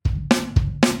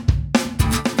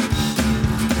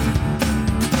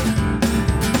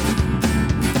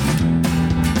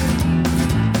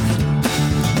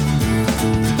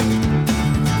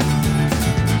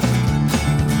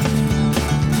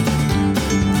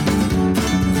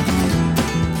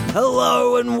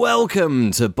Hello and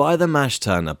welcome to By the Mash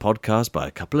Tun, a podcast by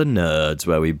a couple of nerds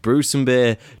where we brew some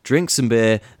beer, drink some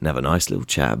beer, and have a nice little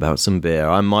chat about some beer.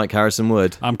 I'm Mike Harrison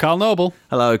Wood. I'm Carl Noble.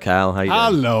 Hello, Cal. How you doing?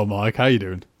 Hello, Mike. How you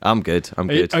doing? I'm good.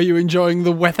 Good. Are you enjoying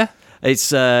the weather?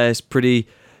 It's pretty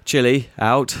chilly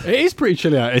out. It is pretty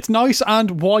chilly out. It's nice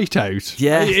and white out.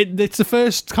 Yeah. It's the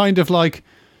first kind of like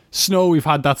snow we've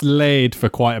had that's laid for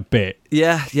quite a bit.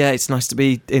 Yeah. It's nice to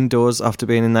be indoors after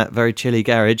being in that very chilly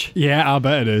garage. Yeah, I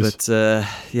bet it is. But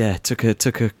it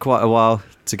took a quite a while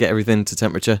to get everything to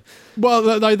temperature.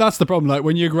 Well, that's the problem. Like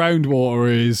when your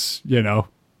groundwater is,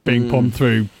 being pumped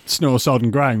through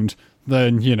snow-sodden ground,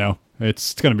 then,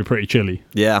 it's going to be pretty chilly.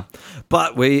 Yeah,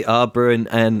 but we are brewing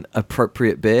an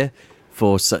appropriate beer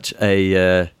for such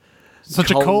a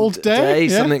cold day.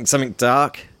 Yeah. Something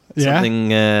dark, Yeah.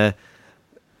 something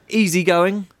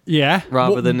easygoing Yeah.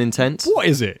 rather than intense. What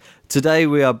is it? Today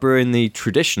we are brewing the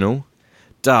traditional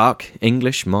dark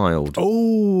English mild.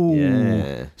 Oh.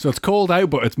 Yeah. So it's cold out,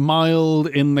 but it's mild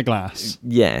in the glass.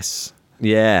 Yes.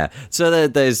 Yeah. So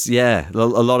there's a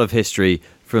lot of history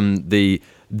from the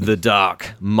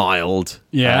dark mild.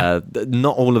 Yeah.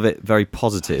 Not all of it very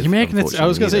positive. You're making it. I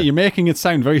was going to say you're making it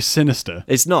sound very sinister.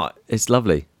 It's not. It's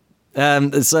lovely.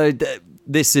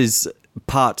 This is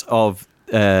part of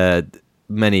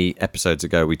many episodes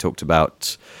ago. We talked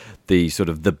about the sort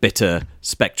of the bitter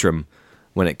spectrum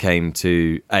when it came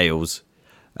to ales,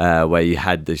 where you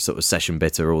had the sort of session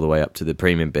bitter all the way up to the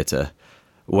premium bitter.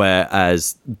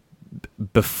 Whereas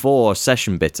before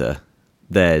session bitter,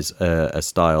 there's a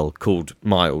style called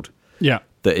mild. Yeah.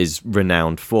 That is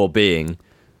renowned for being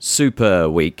super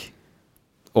weak,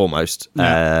 almost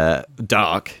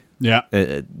dark. Yeah.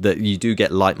 That you do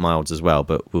get light milds as well,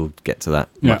 but we'll get to that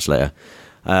much later.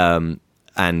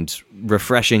 And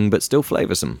refreshing, but still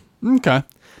flavoursome. Okay.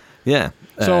 Yeah.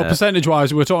 So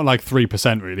percentage-wise, we're talking like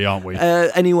 3%, really, aren't we?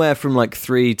 Anywhere from like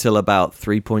 3 till about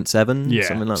 3.7, yeah.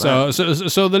 something like that.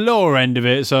 So the lower end of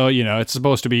it, so, it's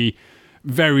supposed to be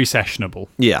very sessionable.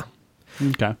 Yeah.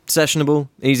 Okay. Sessionable,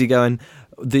 easygoing.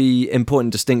 The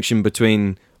important distinction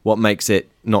between what makes it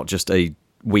not just a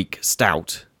weak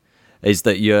stout is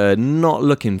that you're not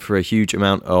looking for a huge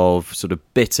amount of sort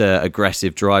of bitter,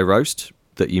 aggressive dry roast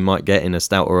that you might get in a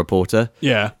stout or a porter.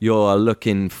 Yeah. You're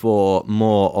looking for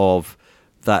more of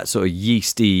that sort of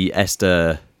yeasty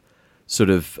ester, sort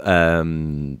of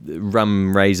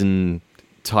rum raisin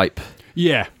type.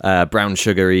 Yeah. Brown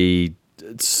sugary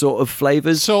sort of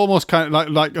flavours. So almost kind of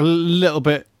like a little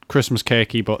bit Christmas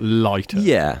cakey, but lighter.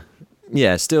 Yeah.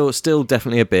 Still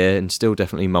definitely a beer and still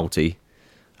definitely malty.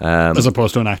 As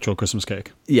opposed to an actual Christmas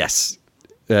cake. Yes.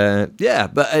 But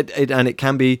it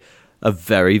can be a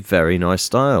very, very nice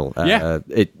style.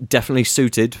 It definitely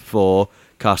suited for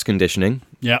cask conditioning.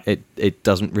 Yeah. It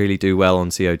doesn't really do well on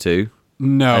CO2.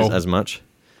 No. As much.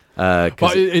 But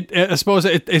I suppose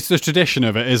it's the tradition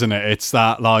of it, isn't it? It's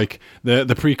that, like,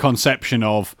 the preconception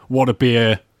of what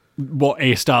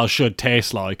a style should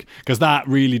taste like, because that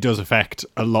really does affect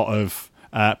a lot of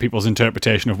people's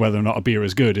interpretation of whether or not a beer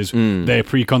is good, is their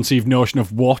preconceived notion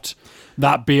of what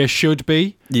that beer should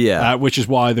be. Yeah. Which is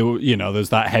why there's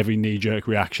that heavy knee-jerk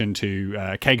reaction to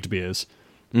kegged beers.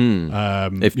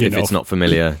 If it's not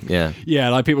familiar, yeah. Yeah,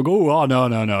 like people go, oh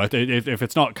no. If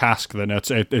it's not cask, then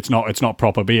it's not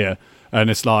proper beer, and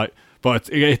it's like, but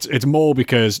it's more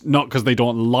because not because they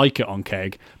don't like it on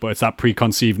keg, but it's that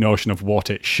preconceived notion of what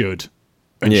it should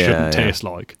and shouldn't taste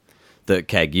like. That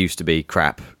keg used to be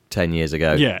crap 10 years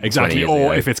ago. Yeah, exactly.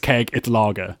 Or if it's keg, it's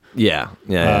lager. Yeah.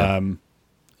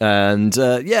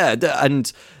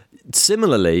 And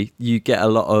similarly, you get a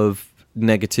lot of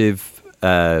negative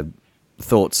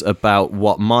thoughts about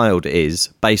what mild is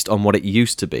based on what it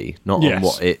used to be, not on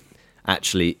what it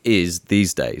actually is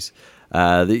these days.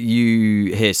 That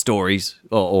you hear stories,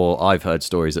 or I've heard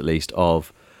stories at least,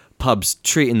 of pubs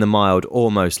treating the mild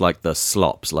almost like the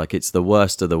slops, like it's the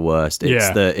worst of the worst. It's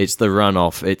the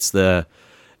runoff.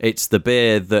 It's the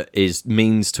beer that is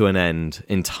means to an end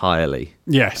entirely.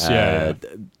 Yes,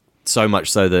 So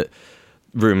much so that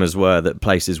rumours were that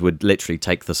places would literally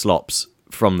take the slops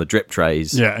from the drip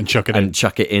trays, and chuck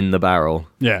it in the barrel.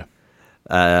 Yeah.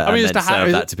 I mean, and then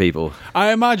serve that to people.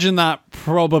 I imagine that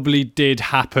probably did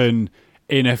happen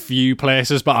in a few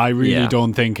places, but I really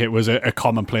don't think it was a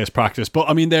commonplace practice. But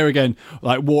I mean, there again,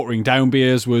 like watering down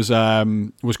beers was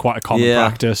quite a common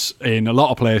practice in a lot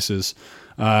of places.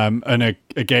 And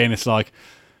again, it's like,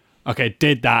 okay,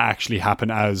 did that actually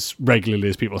happen as regularly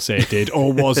as people say it did,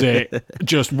 or was it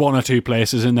just one or two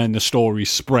places and then the story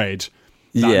spread?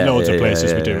 Loads of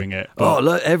places were doing it. But,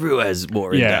 look, everywhere's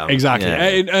watering down. Exactly.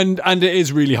 Yeah. And it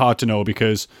is really hard to know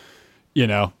because,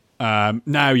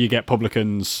 now you get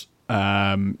publicans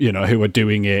who are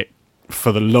doing it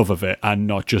for the love of it and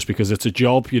not just because it's a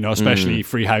job, especially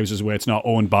free houses where it's not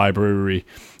owned by a brewery,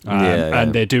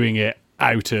 and they're doing it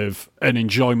out of an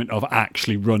enjoyment of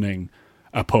actually running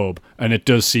a pub. And it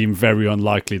does seem very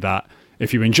unlikely that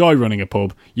if you enjoy running a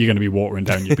pub, you're going to be watering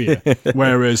down your beer.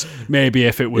 Whereas maybe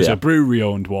if it was a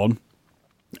brewery-owned one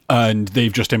and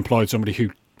they've just employed somebody who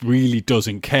really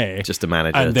doesn't care, just a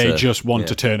manager, and they just want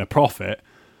to turn a profit,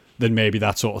 then maybe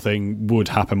that sort of thing would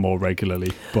happen more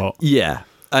regularly. But yeah.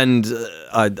 And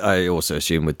I also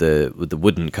assume with the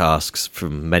wooden casks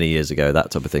from many years ago,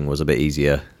 that type of thing was a bit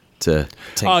easier to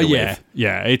tinker with.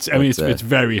 Yeah. It's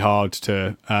very hard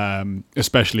to,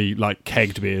 especially like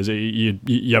kegged beers.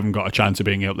 You haven't got a chance of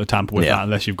being able to tamper with that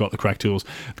unless you've got the correct tools.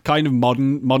 The kind of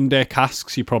modern day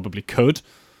casks you probably could,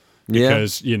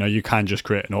 because you can just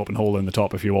create an open hole in the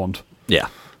top if you want. Yeah.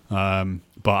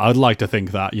 But I'd like to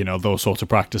think that, those sorts of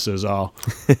practices are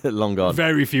long gone.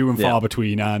 Very few and far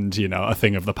between, and, a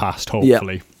thing of the past,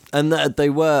 hopefully. Yeah. And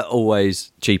they were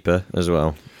always cheaper as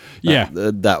well. Yeah.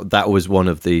 That was one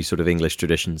of the sort of English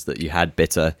traditions, that you had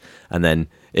bitter, and then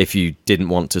if you didn't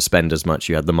want to spend as much,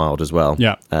 you had the mild as well.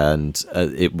 Yeah. And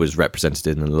it was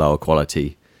represented in a lower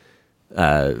quality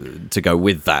to go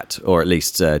with that, or at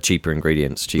least cheaper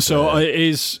ingredients. So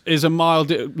is a mild,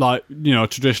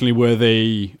 traditionally were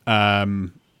they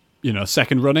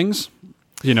second runnings,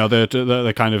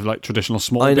 the kind of like traditional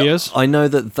small beers? I know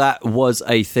that was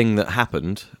a thing that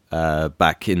happened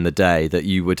back in the day, that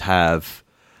you would have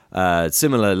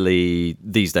similarly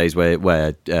these days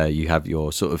where you have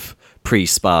your sort of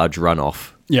pre-sparge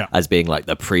runoff as being like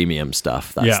the premium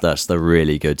stuff. That's the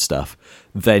really good stuff.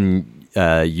 Then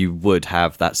you would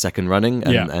have that second running,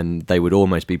 and they would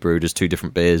almost be brewed as two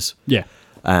different beers. Yeah,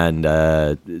 and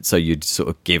so you'd sort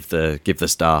of give the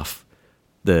staff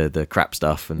the crap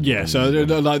stuff, and so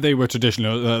like they were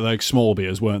traditional like small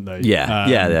beers, weren't they?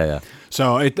 Yeah.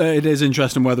 So it is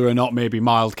interesting whether or not maybe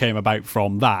mild came about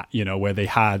from that, where they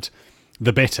had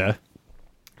the bitter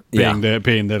being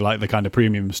the like the kind of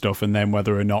premium stuff, and then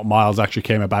whether or not milds actually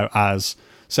came about as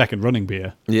second running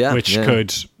beer, which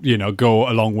could go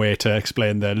a long way to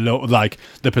explain the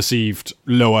the perceived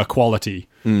lower quality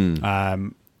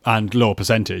and lower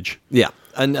percentage.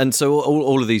 And so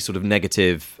all of these sort of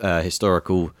negative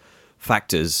historical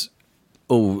factors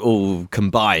all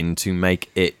combine to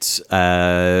make it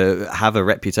have a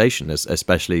reputation,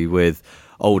 especially with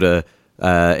older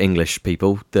English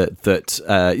people, that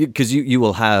because you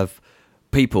will have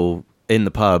people in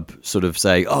the pub sort of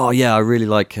say, oh yeah, I really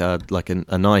like a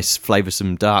nice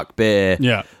flavoursome dark beer,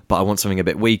 but I want something a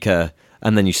bit weaker.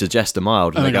 And then you suggest a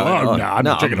mild, and they go, I'm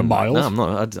not drinking a mild. No, I'm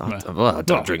not. I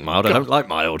don't drink mild. I don't like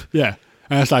mild. Yeah.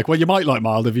 And it's like, well, you might like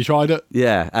mild. Have you tried it?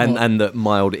 Yeah, and that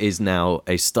mild is now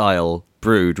a style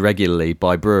brewed regularly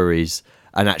by breweries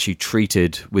and actually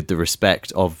treated with the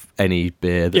respect of any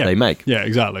beer that they make. Yeah,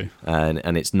 exactly.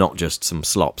 And it's not just some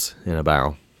slops in a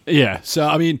barrel. Yeah, so,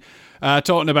 I mean,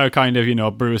 talking about kind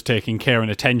of, brewers taking care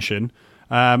and attention,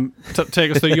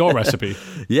 take us through your recipe.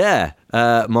 Yeah,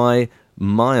 my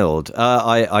mild.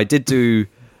 I did do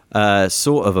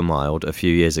sort of a mild a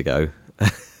few years ago.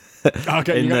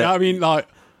 Okay, I mean, like,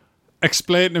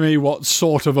 explain to me what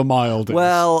sort of a mild is.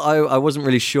 Well, I wasn't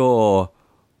really sure.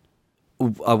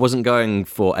 I wasn't going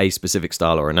for a specific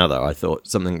style or another. I thought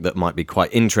something that might be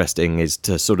quite interesting is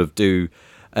to sort of do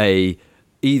a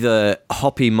either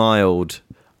hoppy mild,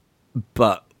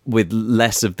 but with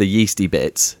less of the yeasty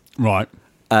bits. Right.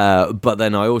 But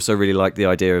then I also really like the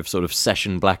idea of sort of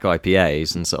session black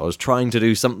IPAs, and so I was trying to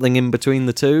do something in between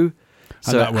the two.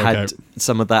 So it had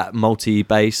some of that malty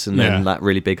base and then that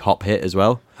really big hop hit as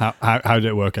well. How did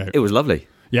it work out? It was lovely.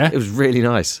 Yeah? It was really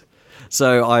nice.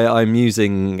 So I'm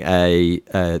using an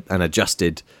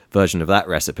adjusted version of that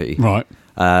recipe. Right.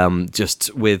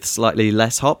 Just with slightly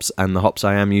less hops, and the hops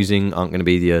I am using aren't going to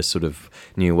be the sort of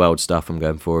New World stuff. I'm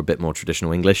going for a bit more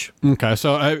traditional English. Okay,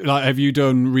 so have you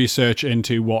done research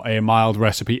into what a mild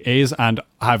recipe is, and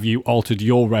have you altered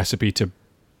your recipe to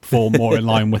fall more in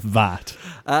line with that?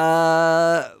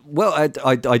 Well,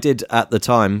 I did at the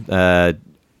time.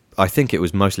 I think it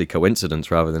was mostly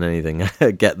coincidence rather than anything.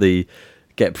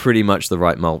 Get pretty much the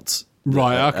right malts,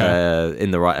 right? Okay,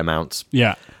 in the right amounts.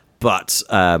 Yeah, but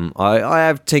I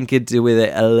have tinkered with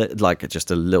it like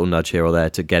just a little nudge here or there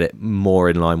to get it more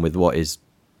in line with what is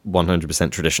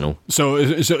 100% traditional.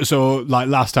 So like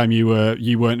last time you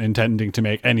weren't intending to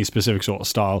make any specific sort of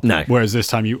style. No. Whereas this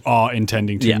time you are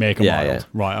intending to make a mild. Yeah.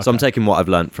 Right. Okay. So I'm taking what I've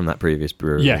learnt from that previous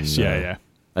brewery. Yes. And,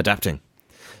 adapting.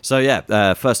 So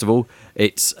first of all,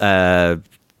 it's an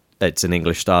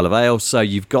English style of ale. So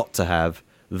you've got to have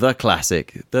the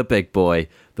classic, the big boy,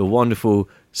 the the wonderful,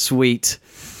 sweet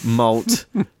malt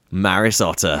Maris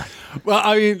Otter. Well,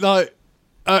 I mean, like,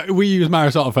 we use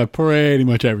Maris Otter for pretty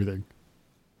much everything.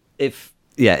 If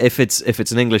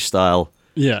it's an English style,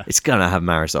 Yeah. it's gonna have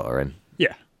Maris Otter in.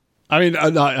 Yeah. I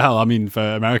mean, for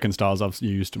American styles, I've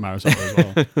used Maris Otter as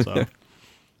well. So.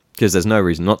 Because there's no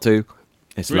reason not to.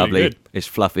 It's Really lovely. good. It's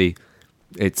fluffy.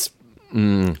 It's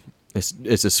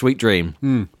a sweet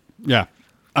dream. Yeah.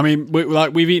 I mean,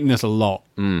 we've eaten this a lot.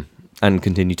 And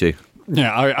continue to.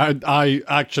 Yeah, I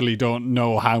actually don't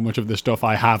know how much of this stuff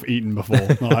I have eaten before.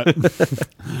 Like,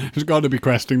 it's got to be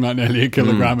cresting like nearly a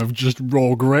kilogram of just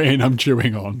raw grain I'm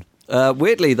chewing on.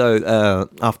 Weirdly, though,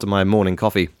 after my morning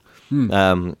coffee,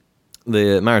 the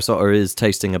Maris Otter is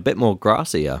tasting a bit more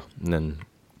grassier than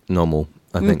normal,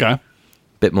 I think. Okay. A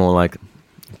bit more like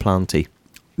planty.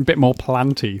 A bit more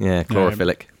planty. Yeah,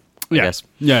 chlorophyllic, I guess.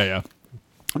 Yeah.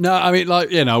 No, I mean,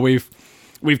 like, you know, we've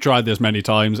tried this many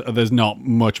times. There's not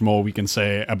much more we can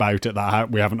say about it that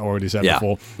we haven't already said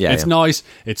before. Yeah, it's nice.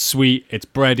 It's sweet. It's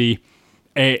bready.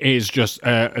 It is just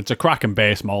it's a cracking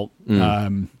base malt.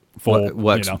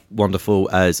 Works wonderful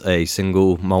as a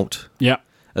single malt. Yeah.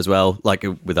 As well, like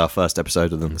with our first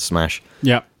episode of the Smash.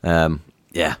 Yeah.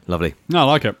 Yeah, lovely. No, I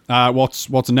like it.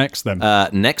 What's next then?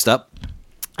 Next up,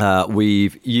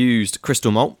 we've used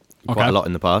crystal malt quite a lot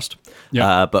in the past.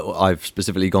 Yeah. But I've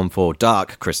specifically gone for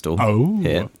dark crystal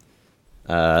here.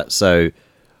 So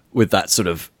with that sort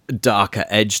of darker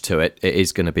edge to it, it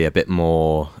is going to be a bit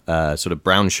more sort of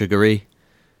brown sugary.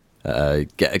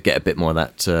 Get a bit more of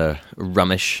that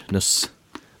rummishness,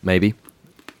 maybe.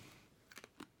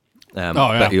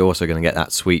 But you're also going to get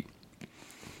that sweet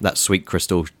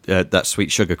crystal, that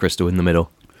sweet sugar crystal in the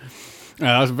middle.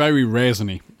 Yeah, that's very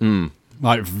raisiny.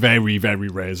 Like very, very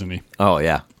raisiny. Oh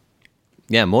yeah,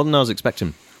 yeah, more than I was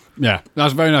expecting. Yeah,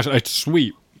 that's very nice. It's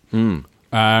sweet. And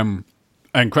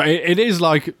it is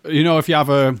like, you know, if you have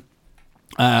a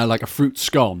fruit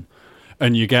scone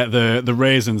and you get the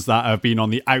raisins that have been on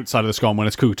the outside of the scone when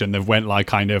it's cooked and they've went like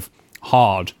kind of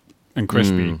hard and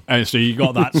crispy, and so you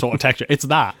got that sort of texture. It's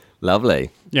that. Lovely.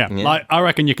 Yeah, like I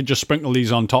reckon you could just sprinkle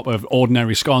these on top of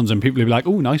ordinary scones and people would be like,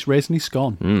 "Oh, nice raisiny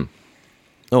scone."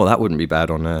 Oh, that wouldn't be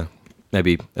bad on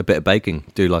maybe a bit of baking.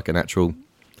 Do like an actual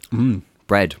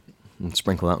bread and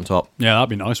sprinkle that on top. Yeah, that'd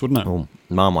be nice, wouldn't it? Oh,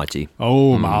 marmitey.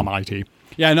 Oh, marmitey.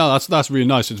 Yeah, no, that's really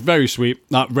nice. It's very sweet.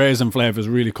 That raisin flavour is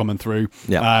really coming through.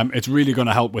 Yeah. It's really going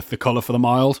to help with the colour for the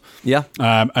mild. Yeah.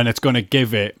 And it's going to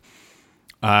give it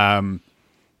that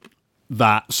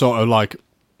sort of like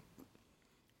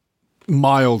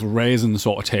mild raisin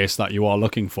sort of taste that you are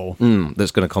looking for.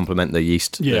 That's going to complement the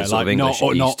yeast. Yeah, sort like of English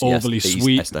not yeast, overly the yeast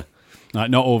sweet. ester. Like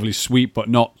not overly sweet, but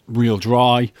not real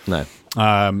dry. No.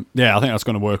 Yeah, I think that's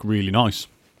going to work really nice.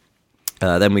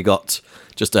 Then we got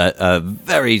just a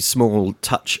very small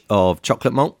touch of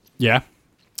chocolate malt. Yeah.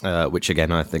 Which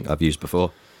again I think I've used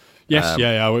before. Yes,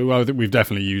 I think we've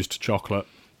definitely used chocolate.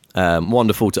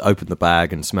 Wonderful to open the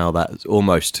bag and smell that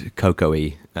almost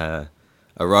cocoa-y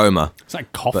aroma. It's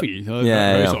like coffee.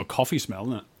 Yeah, sort of coffee smell,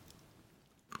 isn't it?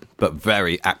 But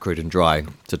very acrid and dry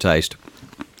to taste.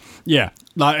 Yeah.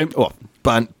 Like,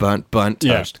 burnt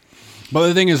toast. But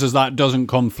the thing is that doesn't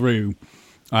come through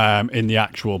in the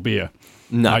actual beer.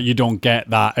 No. You don't get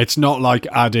that. It's not like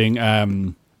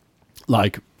adding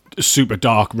like super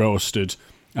dark roasted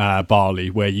barley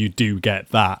where you do get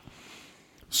that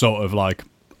sort of like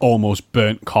almost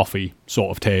burnt coffee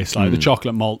sort of taste. Like the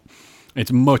chocolate malt,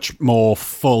 it's much more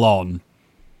full on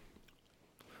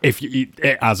if you eat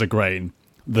it as a grain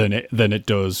than it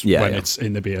does when it's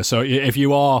in the beer. So if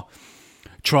you are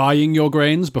trying your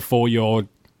grains before you're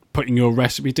putting your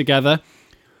recipe together,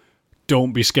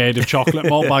 don't be scared of chocolate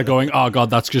malt by going, oh god,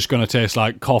 that's just going to taste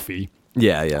like coffee.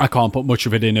 Yeah. I can't put much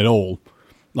of it in at all.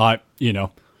 Like, you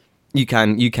know. You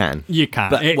can.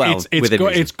 But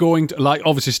it's going to, like,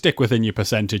 obviously stick within your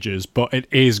percentages, but it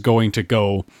is going to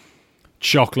go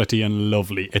chocolatey and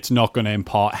lovely. It's not going to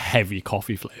impart heavy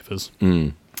coffee flavours.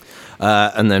 And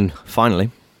then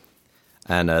finally,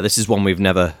 and this is one we've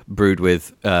never brewed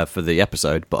with for the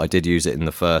episode, but I did use it in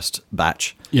the first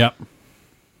batch. Yep.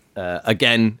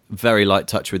 Again, very light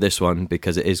touch with this one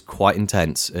because it is quite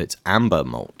intense. It's amber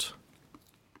malt.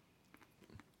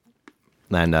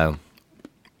 And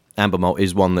amber malt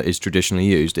is one that is traditionally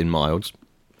used in milds.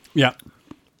 Yeah.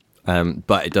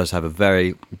 But it does have a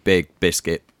very big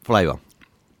biscuit flavour.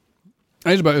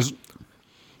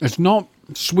 It's not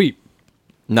sweet.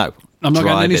 No. I'm not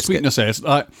getting any biscuit. sweetness here. It's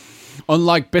like,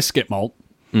 unlike biscuit malt,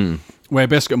 where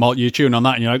biscuit malt, you're chewing on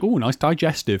that and you're like, oh, nice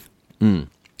digestive.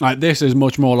 Like, this is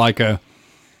much more like a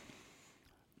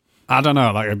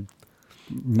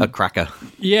cracker.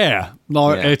 Yeah.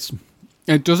 Like, Yeah.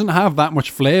 it doesn't have that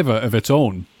much flavour of its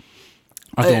own.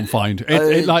 I don't find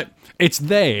it like it's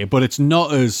there, but it's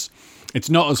not as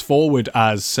forward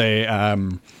as say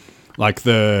like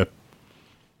the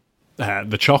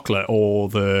chocolate or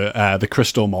the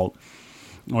crystal malt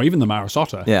or even the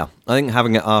Marisotto. Yeah, I think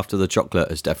having it after the chocolate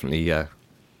has definitely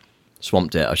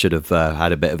swamped it. I should have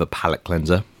had a bit of a palate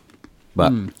cleanser,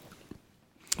 but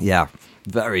yeah,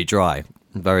 very dry,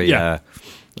 very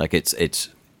like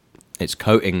it's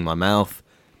coating my mouth,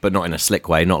 but not in a slick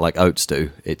way, not like oats do.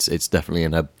 It's definitely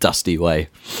in a dusty way.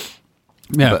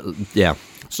 Yeah, but, yeah.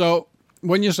 So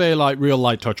when you say like real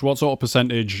light touch, what sort of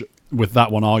percentage with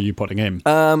that one are you putting in?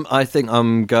 I think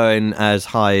I'm going as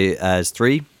high as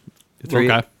 3-ish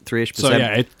percent. So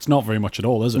yeah, it's not very much at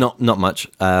all, is it? Not much.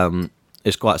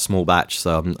 It's quite a small batch,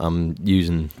 so I'm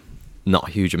using not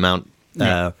a huge amount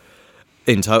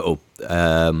in total.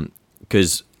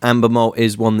 Because amber malt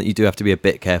is one that you do have to be a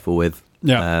bit careful with.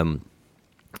 Yeah.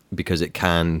 Because it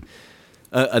can,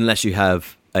 unless you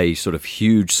have a sort of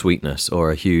huge sweetness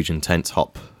or a huge intense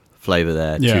hop flavour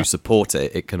there to support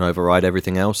it, it can override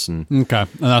everything else. And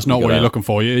that's not what you're looking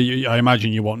for. I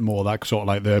imagine you want more of that sort of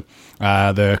like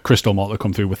the crystal malt that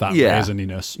come through with that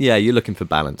raisiness. Yeah, you're looking for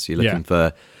balance. You're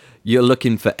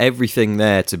looking for everything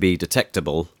there to be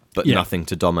detectable, but nothing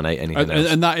to dominate anything else.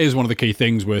 And that is one of the key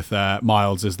things with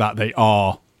milds is that they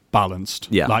are balanced.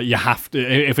 Yeah, like you have to.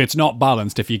 If it's not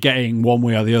balanced, if you're getting one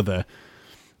way or the other,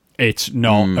 it's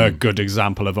not a good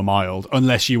example of a mild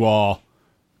unless you are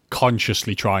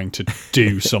consciously trying to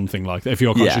do something like that. If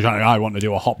you're consciously trying, I want to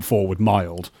do a hop forward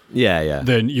mild.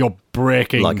 Then you're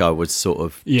breaking. Like I was sort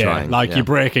of. Trying, you're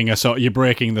breaking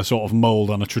the sort of mold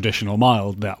on a traditional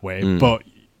mild that way. But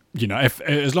you know, if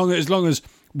as long as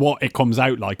what it comes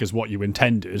out like is what you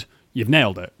intended, you've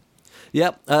nailed it.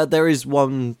 Yep. There is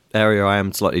one area I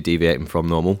am slightly deviating from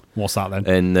normal. What's that then?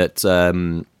 In that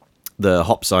the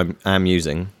hops I'm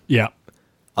using. Yeah.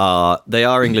 They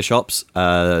are English hops.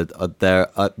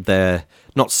 They're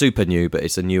not super new, but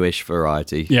it's a newish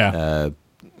variety. Yeah.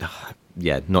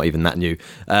 Not even that new.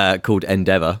 Called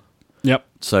Endeavour. Yep.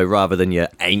 So rather than your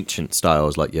ancient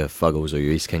styles like your Fuggles or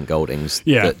your East Kent Goldings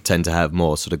that tend to have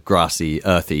more sort of grassy,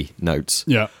 earthy notes.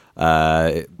 Yeah.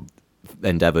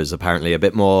 Endeavour's apparently a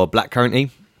bit more blackcurranty.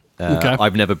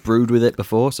 I've never brewed with it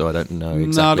before, so I don't know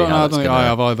exactly how it's going to... I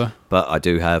have either. But I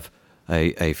do have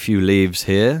a few leaves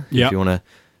here, if you want to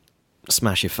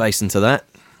smash your face into that.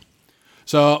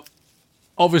 So,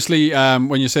 obviously,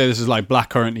 when you say this is like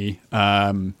blackcurranty,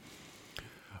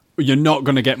 you're not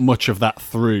going to get much of that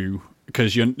through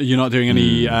because you're not doing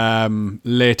any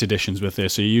late additions with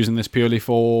this. So you're using this purely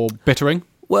for bittering?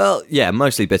 Well, yeah,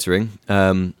 mostly bittering.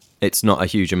 It's not a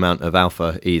huge amount of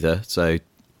alpha either, so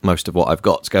most of what I've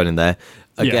got's going in there.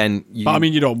 Again, but I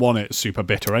mean, you don't want it super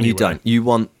bitter anyway. You don't. You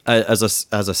want, as I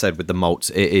said with the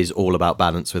malts, it is all about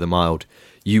balance with a mild.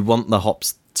 You want the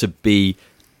hops to be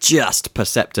just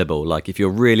perceptible. Like if you're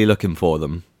really looking for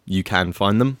them, you can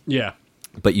find them. Yeah.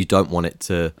 But you don't want it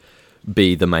to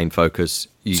be the main focus.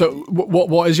 So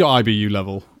what is your IBU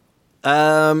level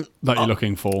that you're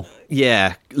looking for?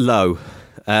 Yeah, low.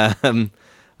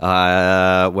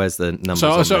 Where's the number?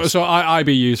 So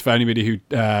IBUs, for anybody who,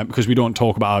 because we don't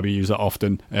talk about IBUs that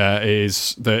often,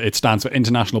 it stands for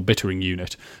International Bittering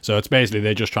Unit. So it's basically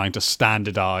they're just trying to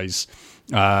standardize,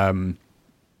 how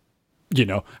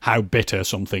bitter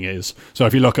something is. So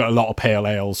if you look at a lot of pale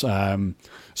ales,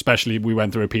 especially we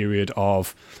went through a period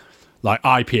of like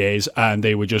IPAs and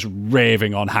they were just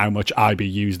raving on how much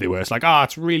IBUs they were. It's like,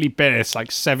 it's really bitter. It's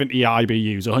like 70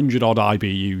 IBUs, 100 odd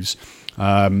IBUs.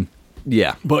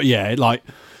 Yeah, but yeah, like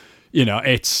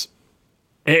it's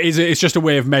just a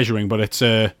way of measuring, but it's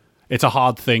a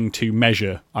hard thing to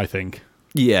measure, I think.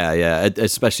 Yeah,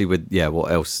 especially with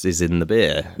what else is in the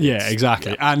beer. Yeah,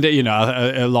 exactly, and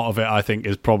a lot of it I think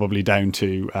is probably down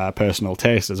to personal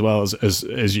taste as well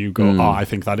as you go, I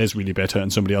think that is really bitter,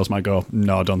 and somebody else might go,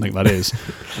 no, I don't think that is.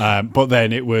 But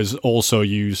then it was also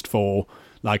used for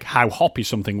like how hoppy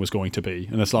something was going to be.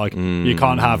 And it's like, you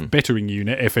can't have bittering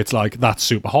unit if it's like, that's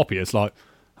super hoppy. It's like,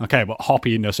 okay, but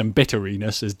hoppiness and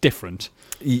bitteriness is different.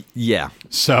 Yeah.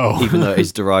 So even though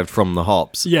it's derived from the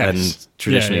hops. Yes. And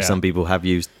traditionally some people have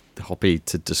used hoppy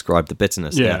to describe the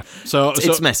bitterness. Yeah. So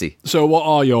it's messy. So what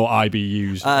are your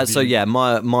IBUs?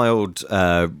 My old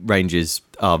ranges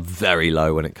are very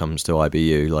low when it comes to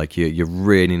IBU. Like you're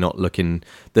really not looking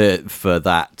for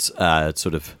that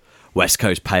sort of West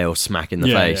Coast pale smack in the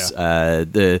face. Yeah.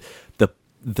 The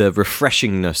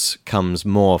refreshingness comes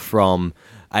more from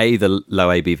A, the low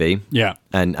ABV,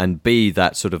 and B,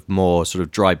 that sort of more sort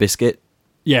of dry biscuit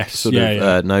Yes, sort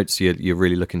of notes. You're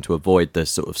really looking to avoid the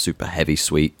sort of super heavy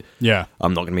sweet. Yeah.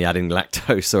 I'm not going to be adding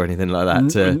lactose or anything like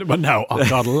that. But no, oh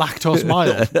god, lactose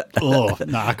mild. Oh,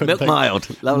 nah, I couldn't Milk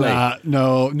mild, lovely.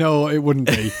 No, it wouldn't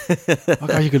be. Oh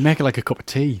god, you could make it like a cup of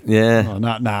tea. Yeah. Oh,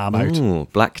 nah, I'm out. Ooh,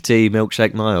 black tea,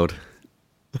 milkshake mild.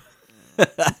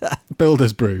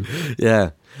 Builder's brew.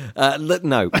 Yeah.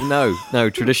 No.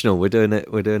 Traditional. We're doing it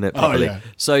properly. yeah.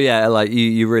 So yeah, like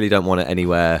you really don't want it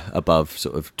anywhere above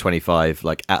sort of 25,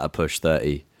 like at a push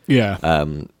 30. Yeah.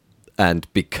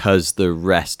 And because the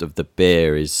rest of the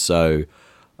beer is so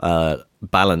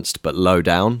balanced but low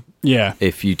down, Yeah.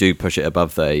 if you do push it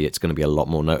above 30, it's going to be a lot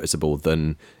more noticeable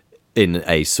than in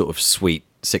a sort of sweet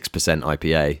 6%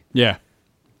 IPA. Yeah.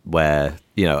 Where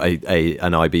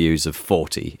an IBUs of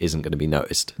 40 isn't going to be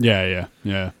noticed. Yeah.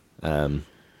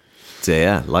 So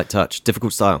yeah, light touch,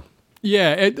 difficult style.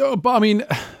 Yeah, but I mean,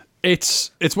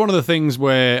 it's one of the things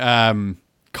where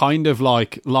kind of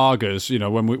like lagers,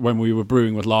 when we were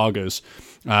brewing with lagers,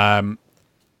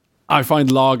 I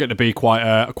find lager to be quite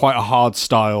a hard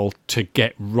style to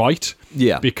get right.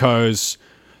 Yeah, because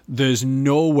there's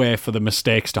nowhere for the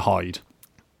mistakes to hide.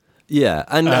 Yeah,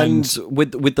 and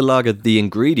with the lager, the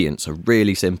ingredients are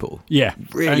really simple. Yeah,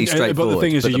 really straightforward. But the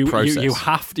thing is, you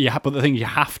have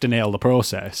to nail the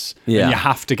process. Yeah, and you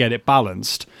have to get it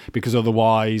balanced, because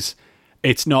otherwise,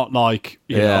 it's not like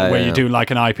where you're doing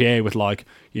like an IPA with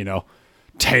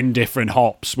 10 different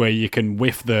hops where you can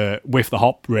whiff the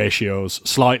hop ratios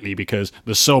slightly because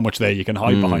there's so much there you can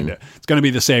hide behind it. It's going to be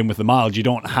the same with the mild. You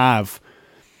don't have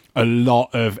a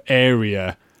lot of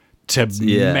area to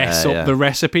mess up the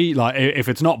recipe. Like if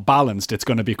it's not balanced, it's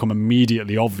going to become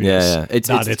immediately obvious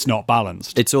that it's not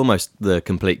balanced. It's almost the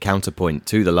complete counterpoint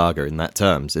to the lager in that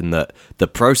terms, in that the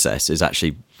process is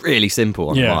actually really simple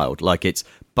on mild. Like it's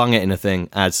bung it in a thing,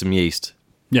 add some yeast.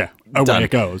 Yeah, away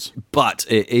it goes. But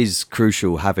it is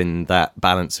crucial having that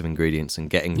balance of ingredients and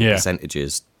getting the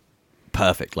percentages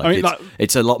perfect.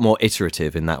 It's a lot more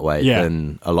iterative in that way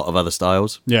than a lot of other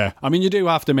styles. Yeah, I mean, you do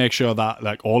have to make sure that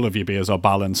like all of your beers are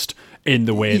balanced in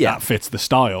the way that fits the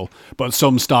style. But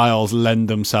some styles lend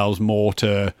themselves more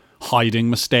to hiding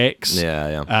mistakes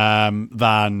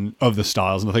than other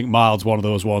styles. And I think mild's one of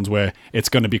those ones where it's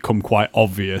going to become quite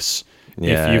obvious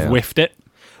if you've whiffed it.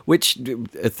 Which,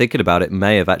 thinking about it,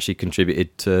 may have actually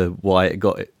contributed to why it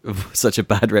got such a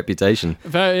bad reputation.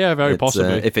 Very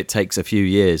possibly. If it takes a few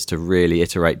years to really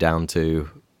iterate down to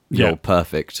your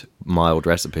perfect mild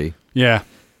recipe. Yeah.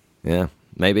 Yeah,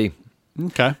 maybe.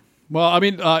 Okay. Well, I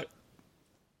mean...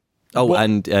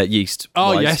 and yeast.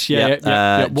 Oh, yes,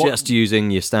 yeah. Just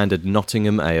using your standard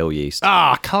Nottingham ale yeast.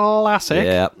 Ah, classic.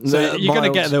 Yeah. So you're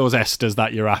going to get those esters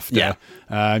that you're after.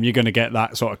 Yeah. You're going to get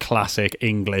that sort of classic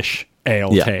English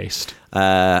ale taste.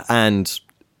 And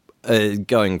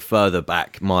going further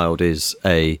back, mild is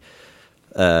a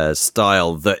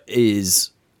style that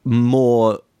is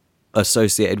more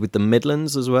associated with the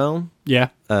Midlands as well. Yeah.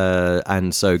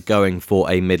 And so going for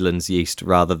a Midlands yeast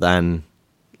rather than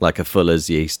like a Fuller's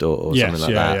yeast or something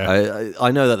like that. Yeah. I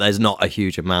know that there's not a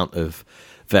huge amount of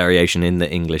variation in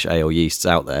the English ale yeasts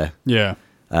out there. Yeah.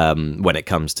 When it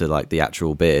comes to like the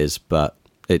actual beers, but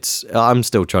I'm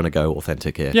still trying to go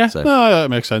authentic here. Yeah, so. No, that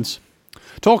makes sense.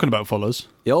 Talking about Fuller's.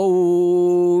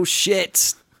 Oh,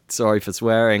 shit. Sorry for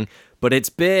swearing. But it's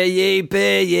beer ye.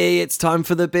 It's time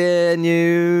for the beer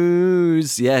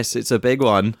news. Yes, it's a big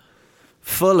one.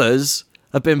 Fuller's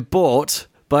have been bought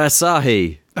by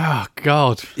Asahi. Oh,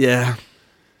 God. Yeah.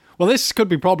 Well, this could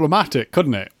be problematic,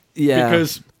 couldn't it? Yeah.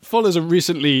 Because Fuller's have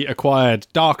recently acquired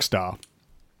Darkstar.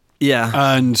 Yeah.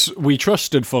 And we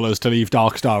trusted Fuller's to leave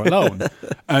Darkstar alone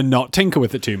and not tinker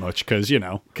with it too much because,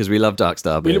 Because we love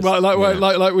Darkstar beers.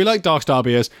 We like Darkstar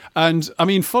beers. And, I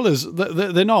mean, Fuller's,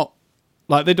 they're not...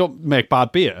 Like, they don't make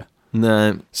bad beer.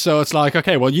 No. So it's like,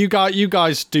 okay, well, you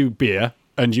guys do beer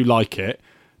and you like it.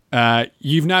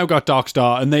 You've now got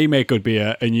Darkstar and they make good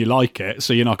beer and you like it,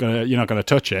 so you're not gonna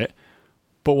touch it.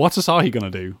 But what's Asahi gonna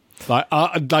do? Is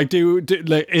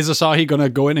Asahi gonna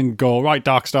go in and go, right,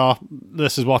 Darkstar,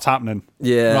 this is what's happening?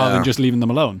 Yeah. Rather than just leaving them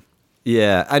alone.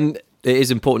 Yeah, and it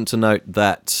is important to note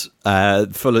that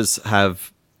Fuller's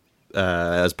have,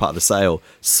 as part of the sale,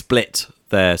 split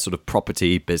their sort of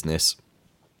property business.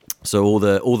 So all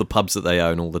the pubs that they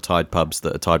own, all the tied pubs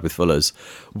that are tied with Fuller's,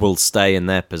 will stay in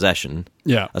their possession.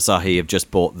 Yeah. Asahi have just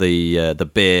bought the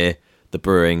beer, the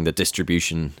brewing, the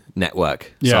distribution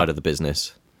network side of the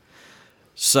business.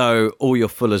 So all your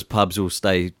Fuller's pubs will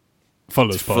stay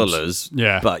Fuller's.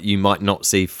 Yeah. But you might not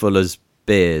see Fuller's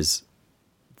beers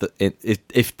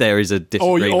if there is a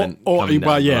disagreement.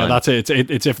 That's it.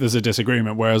 It's if there's a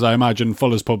disagreement. Whereas I imagine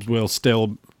Fuller's pubs will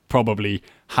still probably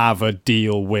have a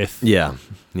deal with yeah.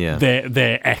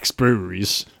 their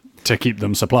ex-breweries to keep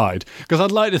them supplied. Because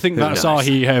I'd like to think that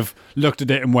Asahi have looked at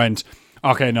it and went,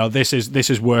 okay, no, this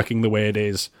is working the way it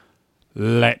is.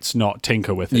 Let's not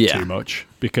tinker with it too much.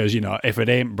 Because, if it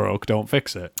ain't broke, don't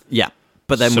fix it. Yeah.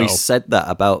 But then we said that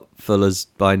about Fuller's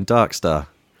buying Darkstar.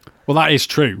 Well, that is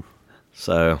true.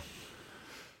 So...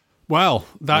 Well,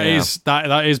 that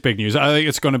is big news. I think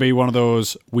it's going to be one of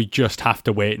those we just have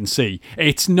to wait and see.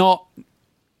 It's not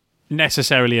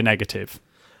necessarily a negative.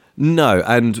 No,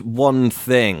 and one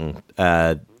thing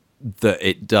that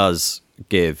it does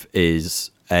give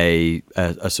is a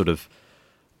sort of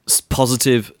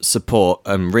positive support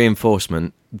and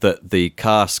reinforcement that the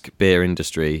cask beer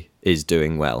industry is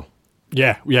doing well.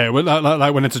 Yeah. Well,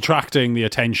 like when it's attracting the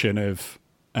attention of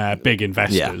big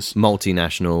investors,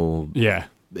 multinational. Yeah.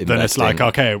 Investing. Then it's like,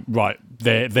 okay, right,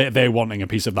 they're wanting a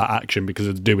piece of that action because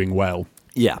it's doing well.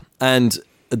 Yeah, and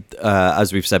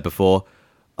as we've said before,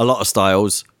 a lot of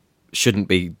styles shouldn't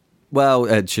be,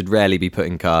 it should rarely be put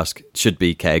in cask, should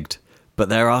be kegged, but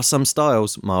there are some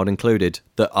styles, mild included,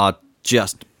 that are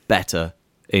just better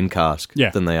in cask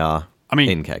than they are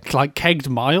in keg. Like kegged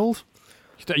mild?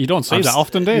 You don't see that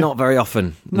often, do you? Not very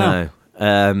often, no.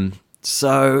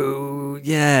 So,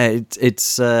 yeah,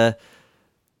 it's...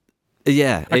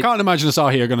 I can't imagine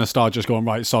Asahi are going to start just going,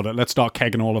 right, sod it, let's start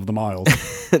kegging all of the miles.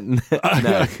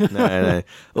 No.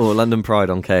 Oh, London Pride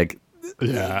on keg.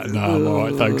 Yeah, no, I'm all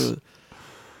right, thanks.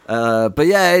 But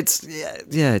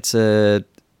it's a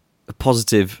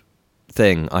positive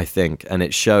thing, I think, and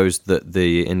it shows that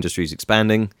the industry's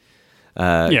expanding.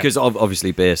 Because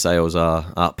obviously beer sales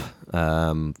are up.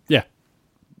 A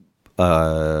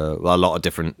lot of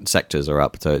different sectors are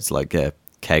up, so it's like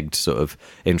kegged sort of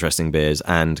interesting beers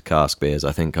and cask beers,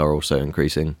 I think, are also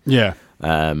increasing. Yeah.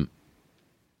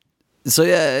 So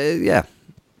yeah,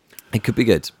 it could be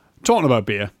good. Talking about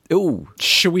beer. Ooh.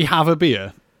 Should we have a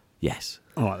beer? Yes.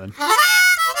 All right then.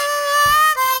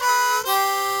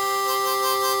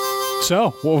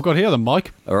 So, what we've got here then,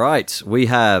 Mike? All right, we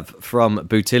have from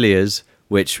Boutiliers,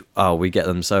 which, we get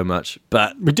them so much,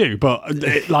 but... We do, but,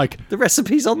 the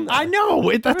recipe's on there. I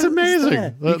know, that's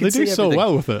amazing. They do so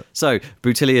well with it. So,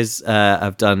 Boutiliers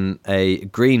have done a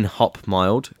green hop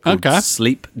mild called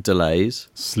Sleep Delays.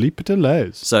 Sleep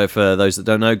Delays. So, for those that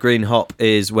don't know, green hop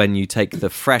is when you take the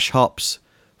fresh hops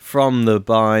from the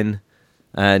vine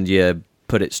and you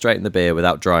put it straight in the beer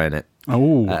without drying it.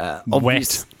 Oh,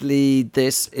 obviously,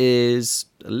 this is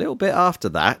a little bit after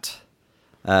that.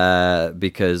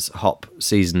 Because hop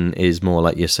season is more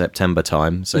like your September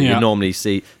time, so you normally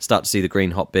start to see the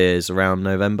green hop beers around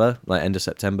November, like end of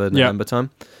September, November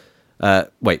time.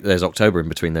 There's October in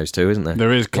between those two, isn't there?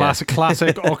 There is classic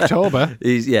October.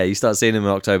 You start seeing them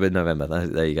in October, November.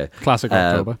 There you go. Classic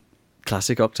October.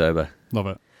 Love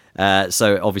it.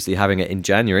 So obviously having it in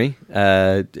January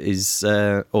is,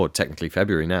 or technically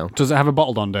February now. Does it have a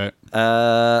bottled on date?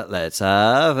 Let's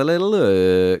have a little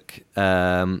look.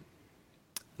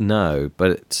 No,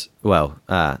 but it's,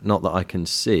 not that I can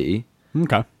see.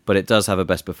 Okay. But it does have a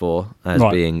best before as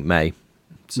being May.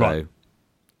 So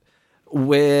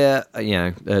we're,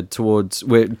 towards,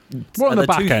 we're on the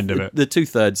back end of it. The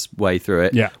 2/3 way through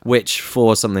it. Yeah. Which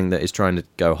for something that is trying to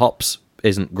go hops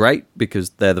isn't great because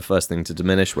they're the first thing to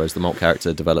diminish, whereas the malt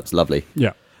character develops lovely.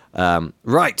 Yeah.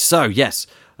 Right. So, yes,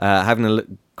 having a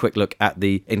quick look at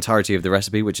the entirety of the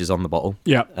recipe, which is on the bottle.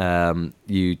 Yeah.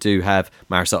 You do have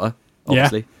Marisota.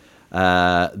 Obviously.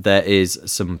 There is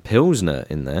some Pilsner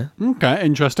in there. Okay,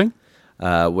 interesting.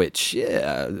 Which,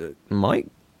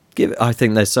 might give... I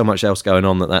think there's so much else going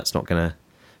on that's not going to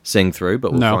sing through,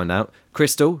 but we'll find out.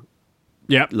 Crystal.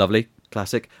 Yep. Lovely.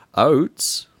 Classic.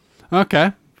 Oats.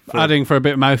 Okay. Adding for a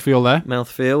bit of mouthfeel there.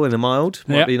 Mouthfeel in a mild.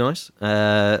 Might be nice.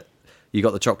 You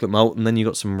got the chocolate malt, and then you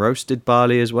got some roasted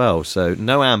barley as well. So,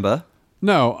 no amber.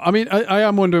 No. I mean, I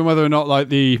am wondering whether or not, like,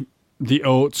 the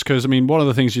oats, because, I mean, one of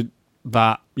the things you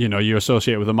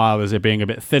associate with the mild is it being a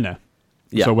bit thinner.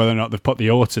 Yeah. So whether or not they've put the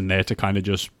oats in there to kind of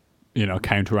just,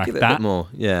 counteract Give it that. A bit more,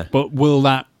 yeah. But will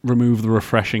that remove the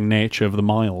refreshing nature of the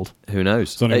mild? Who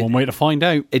knows? There's only one way to find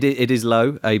out. It is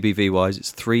low, ABV-wise.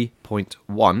 It's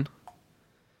 3.1.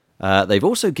 They've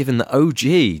also given the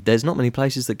OG. There's not many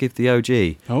places that give the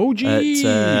OG. OG!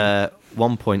 At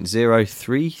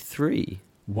 1.033.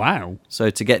 Wow. So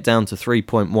to get down to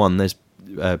 3.1, there's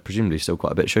presumably still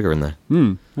quite a bit of sugar in there.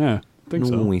 Yeah, I think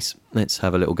so. Let's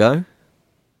have a little go.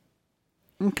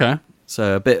 Okay.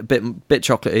 So a bit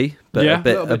chocolatey, but a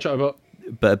bit chocolate,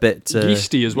 but a bit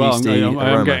yeasty as well. I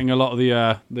am getting a lot of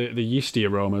the yeasty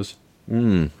aromas.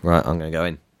 Right, I'm going to go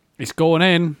in. It's going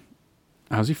in.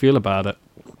 How's he feel about it?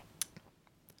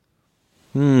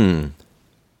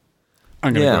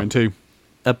 I'm going to go in 2.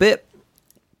 A bit,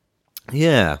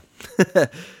 yeah.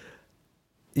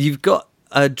 You've got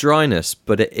a dryness,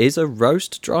 but it is a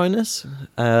roast dryness.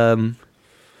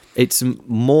 It's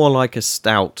more like a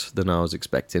stout than I was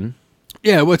expecting.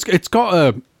 Yeah, well, it's got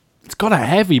a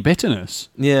heavy bitterness.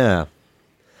 Yeah,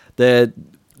 the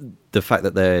fact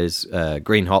that there's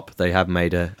green hop, they have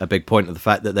made a big point of the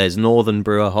fact that there's Northern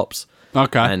Brewer hops,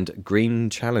 and Green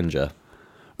Challenger.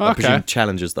 I presume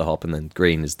Challenger's the hop, and then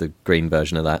Green is the green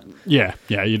version of that. Yeah,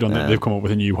 you don't think they've come up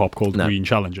with a new hop called Green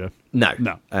Challenger?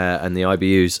 No. And the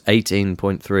IBU's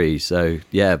 18.3, so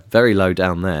yeah, very low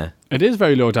down there. It is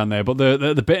very low down there, but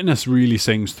the bitterness really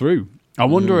sings through. I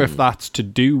wonder if that's to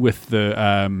do with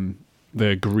the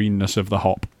greenness of the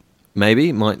hop.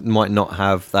 Maybe might not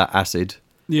have that acid.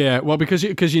 Yeah, well, because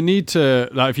you need to,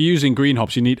 like, if you're using green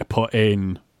hops, you need to put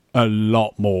in a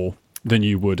lot more than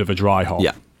you would of a dry hop.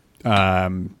 Yeah.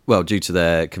 Well, due to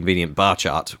their convenient bar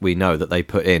chart, we know that they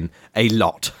put in a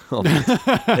lot of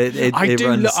it.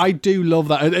 I do love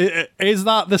that. Is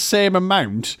that the same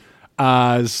amount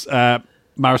as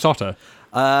Maris Otter?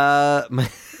 I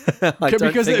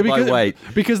don't think by weight.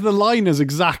 Because the line is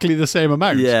exactly the same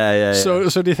amount. Yeah. So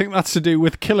do you think that's to do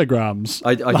with kilograms?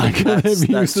 I think they've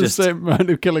used the same amount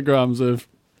of kilograms of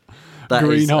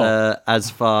green hop.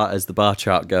 As far as the bar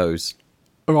chart goes.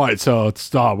 Right, so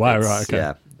it's right, okay.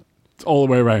 Yeah. It's all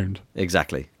the way around.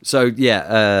 Exactly. So,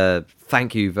 yeah,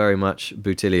 thank you very much,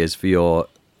 Boutilliers, for your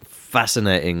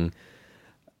fascinating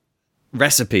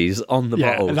recipes on the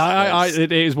bottles. And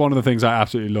it is one of the things I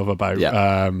absolutely love about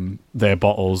their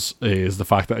bottles is the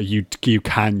fact that you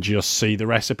can just see the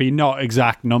recipe, not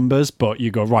exact numbers, but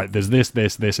you go, right, there's this,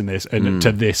 and this, and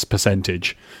to this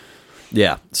percentage.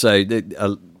 Yeah. So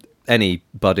any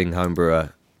budding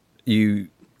homebrewer,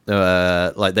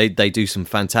 they do some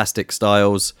fantastic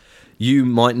styles. You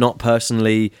might not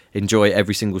personally enjoy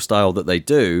every single style that they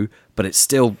do, but it's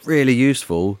still really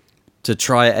useful to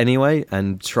try it anyway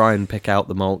and try and pick out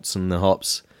the malts and the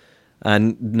hops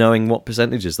and knowing what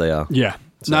percentages they are. Yeah.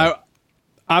 So. Now,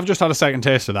 I've just had a second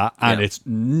taste of that, and it's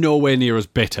nowhere near as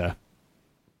bitter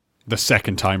the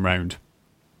second time round.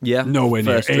 Yeah. Nowhere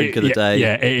near. First drink of the day.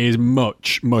 Yeah, it is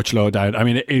much, much lower down. I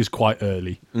mean, it is quite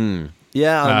early.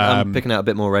 Yeah, I'm picking out a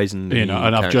bit more raisin. And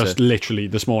I've just literally,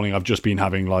 this morning, I've just been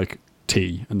having, like,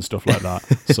 tea and stuff like that.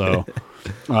 So,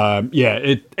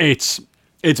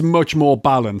 it's much more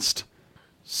balanced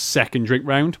second drink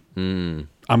round. I'm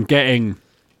not getting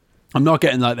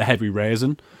like the heavy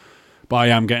raisin, but I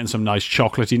am getting some nice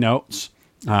chocolatey notes.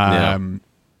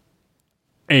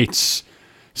 It's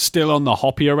still on the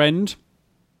hoppier end,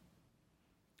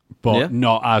 but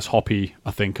not as hoppy,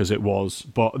 I think, as it was.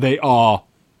 But I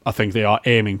think they are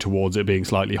aiming towards it being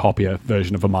slightly hoppier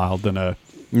version of a mild than a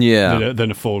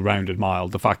full rounded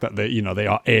mild. The fact that they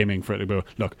are aiming for it to go,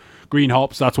 look, green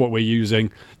hops, that's what we're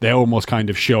using. They're almost kind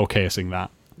of showcasing that.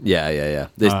 Yeah.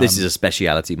 This is a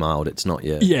speciality mild. It's not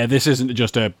yet. Yeah, this isn't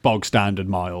just a bog standard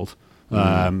mild.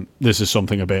 This is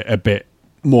something a bit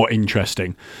more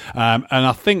interesting. And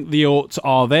I think the oats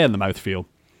are there in the mouthfeel.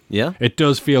 Yeah, it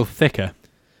does feel thicker.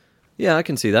 Yeah, I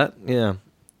can see that.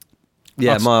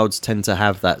 Yeah, milds tend to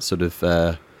have that sort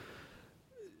of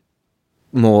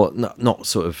more not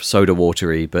sort of soda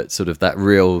watery, but sort of that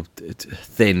real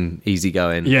thin,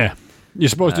 easygoing. Yeah, you're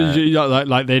supposed to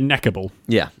like they're neckable.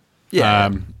 Yeah.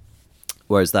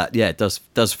 Whereas that, it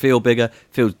does feel bigger.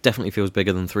 Definitely feels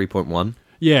bigger than 3.1.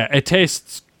 Yeah, it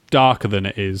tastes darker than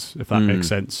it is, if that makes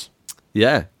sense.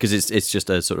 Yeah, because it's just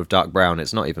a sort of dark brown.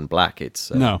 It's not even black.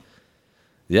 It's no.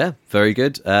 Yeah, very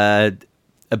good. A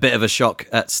bit of a shock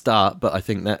at start, but I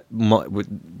think that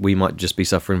we might just be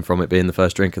suffering from it being the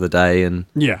first drink of the day, and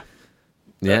and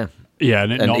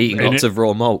eating lots of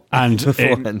raw malt, and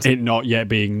it not yet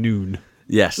being noon.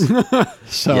 Yes.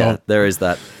 So yeah, there is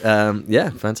that.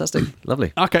 Fantastic.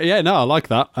 Lovely. Okay, I like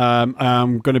that.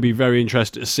 I'm going to be very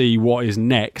interested to see what is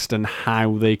next and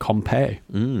how they compare.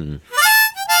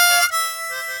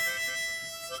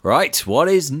 Right, what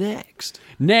is next?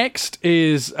 Next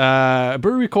is a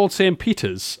brewery called St.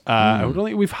 Peter's. I don't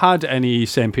think we've had any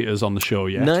St. Peter's on the show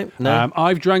yet. No.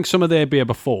 I've drank some of their beer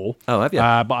before. Oh, have you?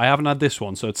 But I haven't had this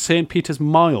one. So it's St. Peter's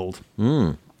Mild.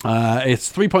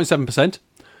 It's 3.7%.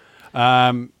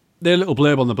 Their little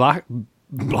blurb on the black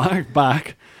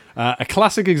back. A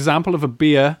classic example of a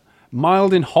beer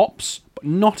mild in hops, but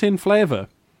not in flavour.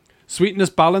 Sweetness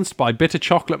balanced by bitter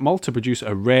chocolate malt to produce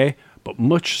a rare but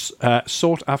much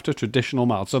sought after traditional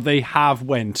mild. So they have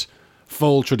went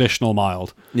full traditional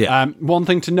mild. Yeah. One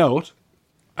thing to note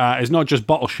is not just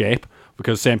bottle shape,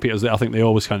 because St. Peter's, I think they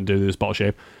always kind of do this bottle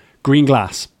shape. Green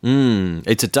glass.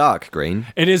 It's a dark green.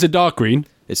 It is a dark green.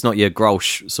 It's not your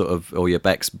Grolsch sort of or your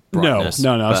Beck's brightness.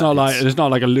 No. It's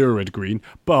not like a lurid green.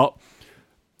 But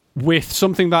with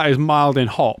something that is mild in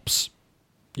hops,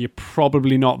 you're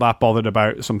probably not that bothered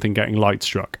about something getting light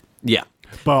struck. Yeah.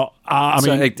 But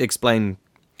explain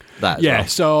that. Yeah.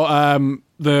 So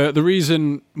the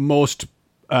reason most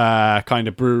kind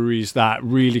of breweries that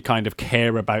really kind of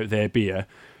care about their beer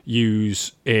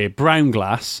use a brown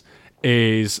glass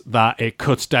is that it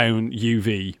cuts down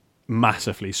UV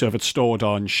massively. So if it's stored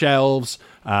on shelves,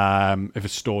 if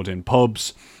it's stored in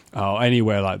pubs or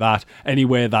anywhere like that,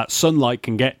 anywhere that sunlight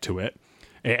can get to it,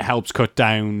 it helps cut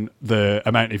down the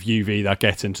amount of UV that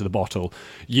gets into the bottle.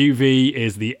 UV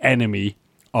is the enemy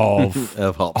of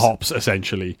hops,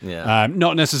 essentially. Yeah.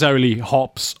 Not necessarily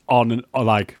hops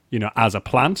as a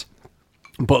plant,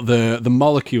 but the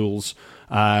molecules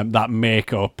that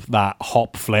make up that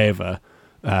hop flavour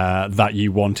that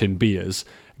you want in beers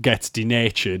gets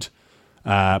denatured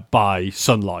by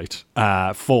sunlight,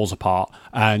 falls apart,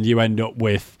 and you end up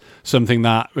with something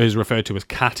that is referred to as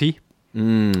catty.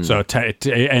 So it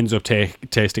ends up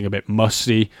tasting a bit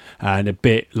musty and a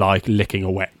bit like licking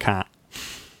a wet cat,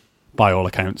 by all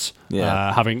accounts.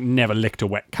 Yeah. Having never licked a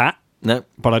wet cat, No.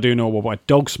 but I do know what wet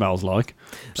dog smells like.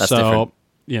 That's different.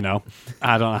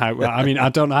 I don't know how. I mean, I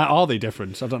don't know. Are they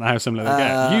different? I don't know how similar they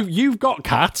get. You've got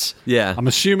cats. Yeah. I'm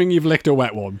assuming you've licked a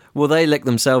wet one. Well, they lick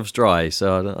themselves dry,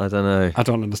 so I don't know. I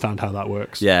don't understand how that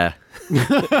works. Yeah.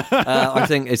 I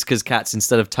think it's because cats,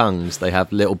 instead of tongues, they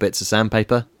have little bits of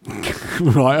sandpaper.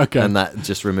 Right, okay. And that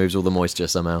just removes all the moisture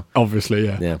somehow. Obviously,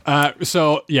 yeah.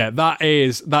 That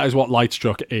is what light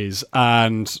struck is.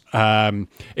 And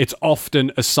it's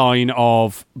often a sign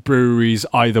of breweries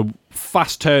either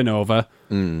fast turnover,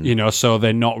 so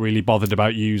they're not really bothered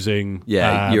about using...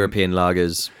 European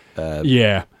lagers.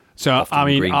 So, I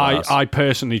mean, I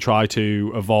personally try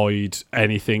to avoid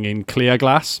anything in clear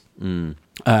glass.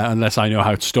 Unless I know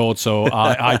how it's stored, so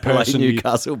I personally like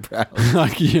Newcastle Brown.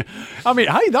 I mean,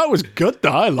 hey, that was good. Though.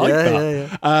 I like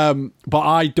that. Yeah. But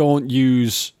I don't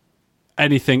use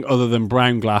anything other than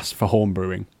brown glass for home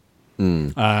brewing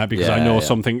because I know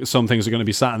some things are going to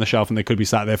be sat on the shelf and they could be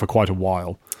sat there for quite a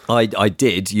while. I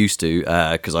did used to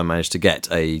because I managed to get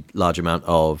a large amount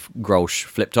of Grolsch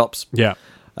flip tops. Yeah.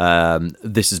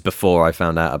 This is before I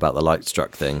found out about the light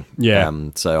struck thing. Yeah.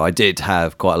 So I did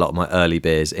have quite a lot of my early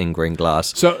beers in green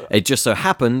glass. So it just so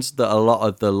happens that a lot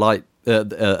of the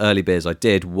early beers I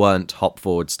did weren't hop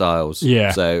forward styles.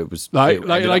 Yeah. So it was like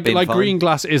green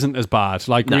glass isn't as bad.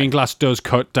 Green glass does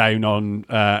cut down on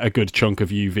a good chunk of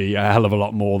UV, a hell of a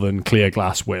lot more than clear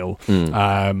glass will.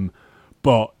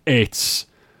 But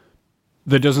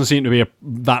there doesn't seem to be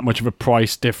that much of a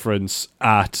price difference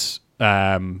at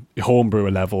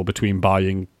homebrewer level between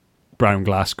buying brown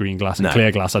glass, green glass, and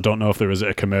clear glass. I don't know if there is at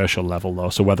a commercial level though,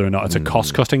 so whether or not it's a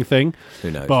cost-cutting thing. Who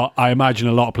knows? But I imagine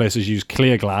a lot of places use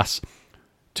clear glass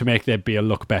to make their beer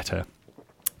look better.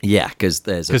 Yeah, because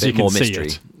there's a bit more mystery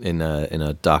in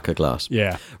a darker glass.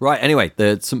 Yeah. Right. Anyway,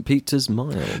 the St. Peter's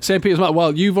Mild. St. Peter's Mild.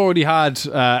 Well, you've already had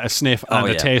a sniff and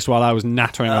a taste while I was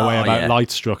nattering away about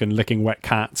light struck and licking wet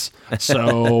cats.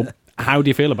 So, how do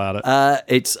you feel about it?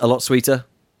 It's a lot sweeter.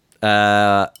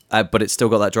 But it's still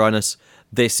got that dryness.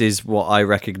 This is what I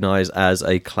recognise as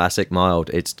a classic mild.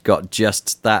 It's got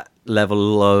just that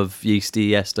level of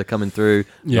yeasty ester coming through,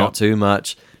 not too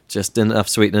much, just enough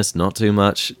sweetness, not too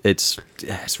much. It's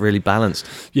really balanced.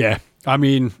 Yeah, I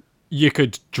mean, you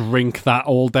could drink that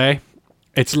all day.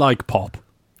 It's like pop.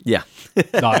 Yeah,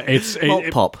 it's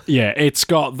pop. Yeah, it's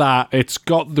got that. It's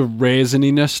got the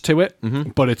raisininess to it,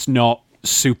 but it's not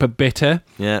super bitter.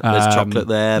 Yeah, there's chocolate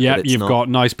there. Yeah, but it's you've got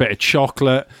a nice bit of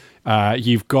chocolate.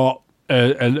 You've got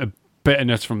a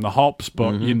bitterness from the hops,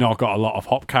 but you've not got a lot of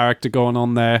hop character going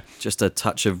on there. Just a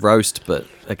touch of roast, but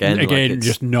again,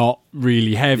 just not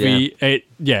really heavy.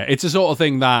 Yeah. It's the sort of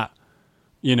thing that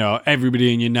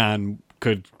everybody in your nan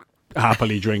could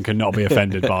happily drink and not be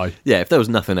offended by. Yeah, if there was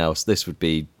nothing else, this would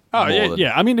be.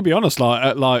 Yeah. I mean, to be honest,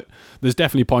 like there's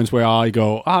definitely points where I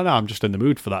go, no, I'm just in the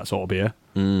mood for that sort of beer.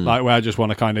 Like where I just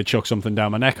want to kind of chuck something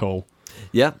down my neck hole.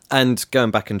 Yeah, and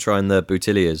going back and trying the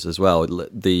Boutilliers as well,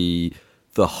 the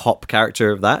hop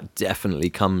character of that definitely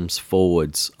comes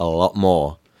forwards a lot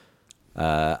more,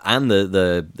 and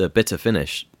the bitter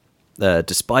finish,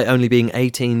 despite only being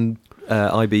 18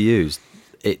 IBUs,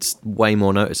 it's way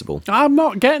more noticeable. I'm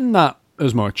not getting that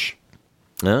as much.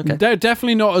 Okay. They're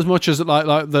definitely not as much as like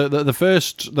the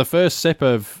first sip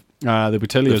of the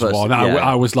Boutilliers one.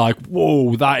 I was like,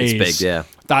 whoa, it's big. Yeah,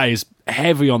 that is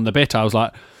heavy on the bit. I was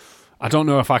like, I don't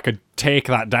know if I could take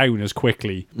that down as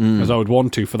quickly as I would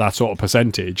want to for that sort of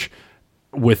percentage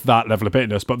with that level of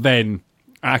bitterness. But then,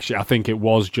 actually, I think it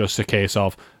was just a case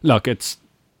of, look, it's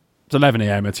It's 11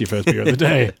 a.m. It's your first beer of the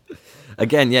day.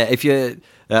 Again, yeah, if you're,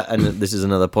 and this is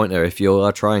another point there, if you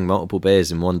are trying multiple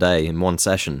beers in one day, in one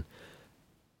session,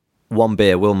 one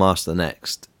beer will mask the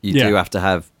next. You do have to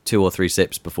have 2 or 3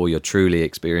 sips before you're truly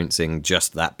experiencing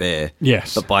just that beer.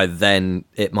 Yes. But by then,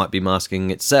 it might be masking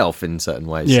itself in certain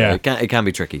ways. Yeah. So it can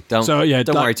be tricky. Don't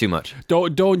worry too much.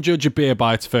 Don't judge a beer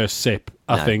by its first sip,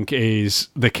 I think, is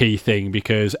the key thing,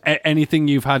 because anything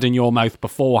you've had in your mouth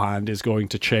beforehand is going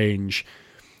to change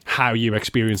how you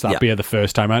experience that beer the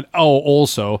first time. And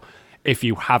also, if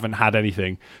you haven't had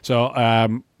anything.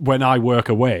 So when I work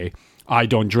away, I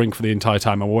don't drink for the entire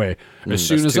time I'm away. As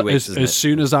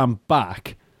soon as I'm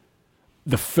back,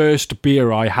 the first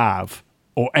beer I have,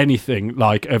 or anything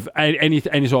like of any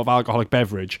sort of alcoholic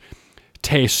beverage,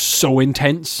 tastes so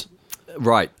intense.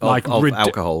 Right, of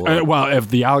alcohol.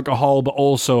 Of the alcohol, but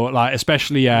also like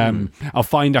especially I'll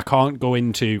find I can't go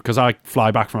into, because I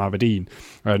fly back from Aberdeen,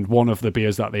 and one of the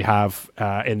beers that they have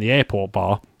in the airport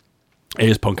bar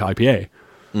is Punk IPA,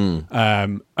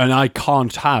 and I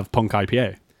can't have Punk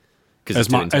IPA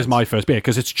as my first beer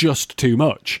because it's just too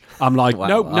much. I'm like,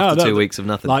 wow, after 2 weeks of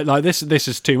nothing. Like this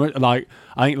is too much. Like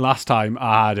I think last time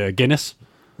I had a Guinness.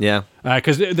 Yeah,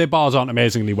 because the bars aren't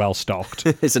amazingly well stocked.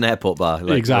 It's an airport bar,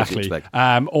 like, exactly.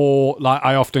 Or like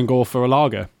I often go for a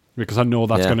lager because I know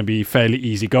that's going to be fairly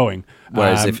easy going.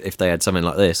 Whereas if they had something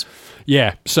like this,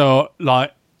 so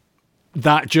like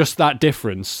that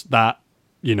difference, that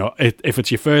if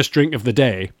it's your first drink of the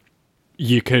day,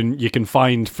 you can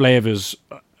find flavors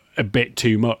a bit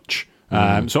too much.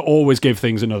 So always give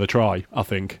things another try, I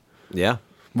think. Yeah.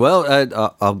 Well,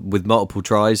 with multiple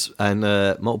tries and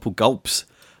multiple gulps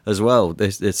as well.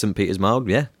 There's St. Peter's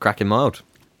mild, cracking mild.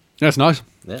 That's nice.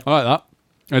 Yeah. I like that.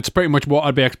 It's pretty much what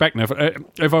I'd be expecting if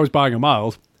I was buying a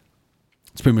mild.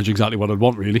 It's pretty much exactly what I'd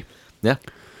want, really. Yeah.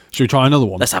 Should we try another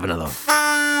one? Let's have another one.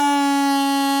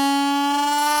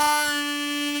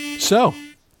 So,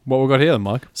 what we've got here then,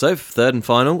 Mike? So, third and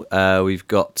final, we've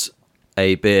got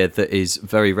a beer that is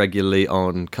very regularly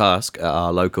on cask at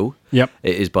our local. Yep.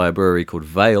 It is by a brewery called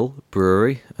Vale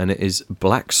Brewery, and it is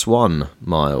Black Swan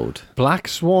Mild. Black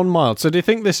Swan Mild. So do you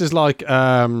think this is like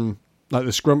the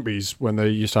Scrumpies when they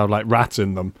used to have like rats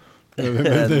in them?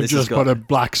 They've just put a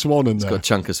black swan in there. It's got a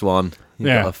chunk of swan.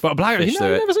 But black. You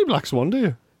never see black swan, do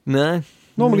you? No.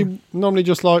 Normally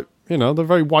just like the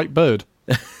very white bird.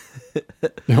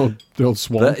 the old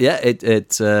swan. But yeah,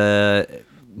 it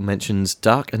mentions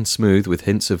dark and smooth with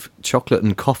hints of chocolate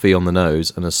and coffee on the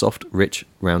nose and a soft, rich,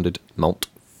 rounded malt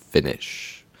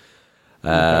finish.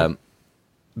 Bottle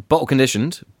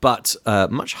conditioned, but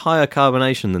much higher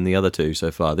carbonation than the other two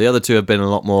so far. The other two have been a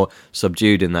lot more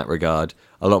subdued in that regard,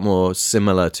 a lot more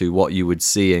similar to what you would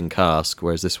see in cask,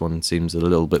 whereas this one seems a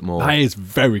little bit more... That is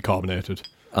very carbonated.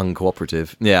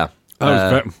 Uncooperative. Yeah.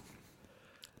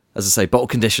 As I say, bottle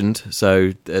conditioned,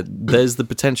 so there's the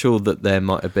potential that there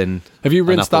might have been... Have you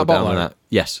rinsed that bottle out?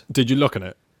 Yes. Did you look at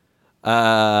it?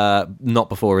 Not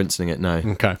before rinsing it, no.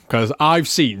 Okay, because I've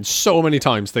seen so many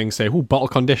times things say, bottle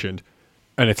conditioned,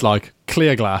 and it's like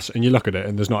clear glass, and you look at it,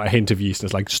 and there's not a hint of yeast, and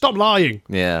it's like, stop lying!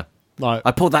 Yeah. Like,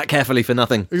 I poured that carefully for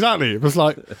nothing. Exactly. It was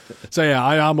like... So yeah,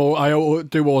 I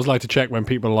do always like to check when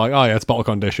people are like, oh yeah, it's bottle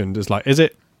conditioned. It's like, is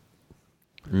it?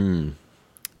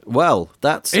 Well,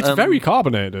 it's very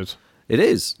carbonated. It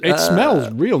is. It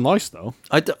smells real nice, though.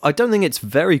 I don't think it's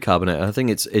very carbonated. I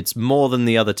think it's more than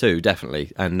the other two,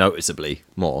 definitely, and noticeably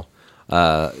more.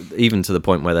 Even to the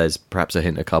point where there's perhaps a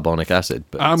hint of carbonic acid.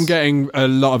 But I'm getting a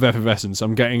lot of effervescence.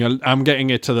 I'm getting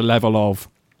it to the level of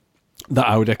that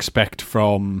I would expect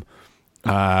from,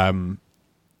 kind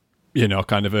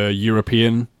of a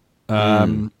European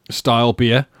style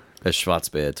beer, a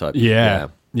Schwarzbier type. Yeah.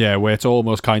 Yeah, where it's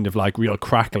almost kind of like real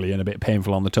crackly and a bit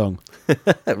painful on the tongue.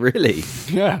 Really?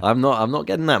 Yeah. I'm not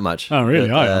getting that much. Oh,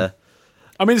 really? I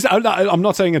mean, I'm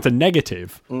not saying it's a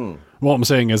negative. What I'm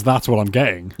saying is that's what I'm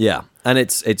getting. Yeah, and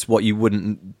it's what you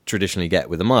wouldn't traditionally get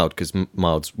with a mild, because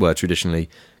milds were traditionally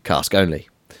cask only.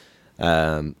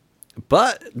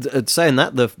 But saying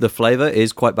that, the flavour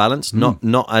is quite balanced.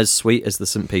 Not as sweet as the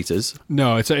St. Peter's.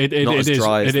 No, it is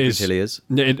dry as the is. Petiliers.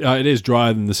 It is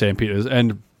drier than the St. Peter's,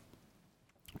 and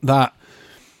that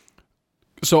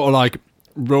sort of like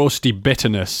roasty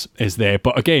bitterness is there,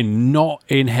 but again, not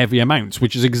in heavy amounts,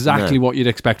 which is exactly what you'd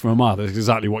expect from a mild. It's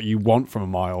exactly what you want from a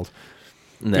mild.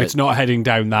 No. It's not heading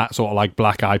down that sort of like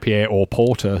black IPA or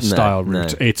porter style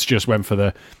route. It's just went for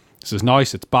this is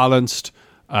nice, it's balanced,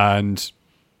 and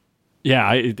yeah,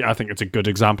 I think it's a good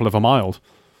example of a mild.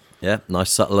 Yeah,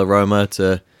 nice subtle aroma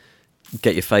to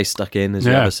get your face stuck in as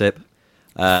you have a sip.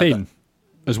 Thin.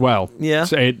 as well. Yeah.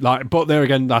 So but there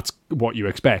again, that's what you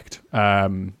expect.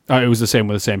 It was the same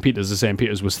with the St. Peter's. The St.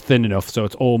 Peter's was thin enough, so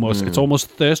it's almost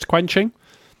thirst quenching.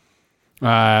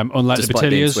 Unlike Despite the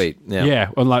being Bottiglias, sweet, yeah.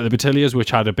 Unlike the Bottiglias,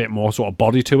 which had a bit more sort of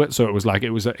body to it, so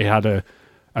it had a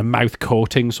mouth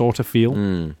coating sort of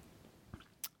feel.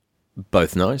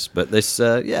 Both nice, but this,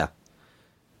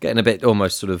 getting a bit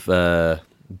almost sort of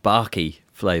barkish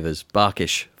flavors,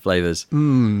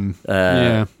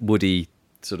 woody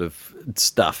sort of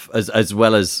stuff, as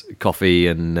well as coffee,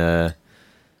 and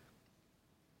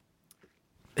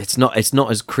it's not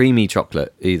as creamy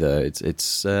chocolate either. It's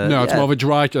it's more of a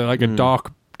dry, like a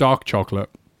dark chocolate.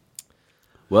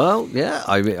 Well, yeah.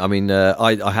 I mean,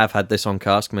 I have had this on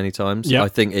cask many times. Yep. I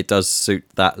think it does suit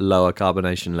that lower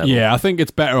carbonation level. Yeah, I think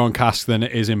it's better on cask than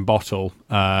it is in bottle.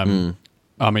 I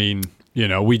mean,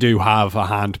 we do have a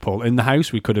hand pull in the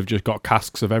house. We could have just got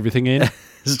casks of everything in.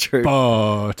 It's true.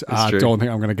 But I don't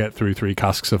think I'm going to get through 3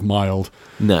 casks of mild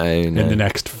in the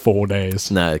next 4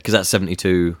 days. No, because that's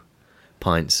 72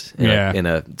 pints in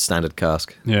a standard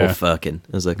cask. Yeah. Or firkin,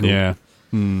 as they're called. Yeah.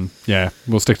 Yeah,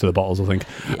 we'll stick to the bottles, I think.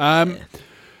 Yeah.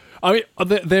 I mean,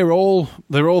 they're all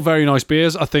very nice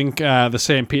beers. I think the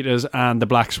St. Peter's and the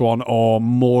Black Swan are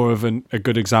more of a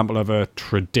good example of a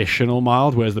traditional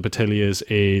mild, whereas the Bottiglias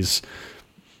is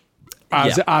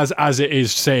as it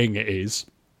is saying it is.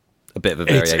 A bit of a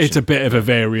variation. It's a bit of a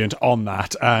variant on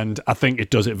that, and I think it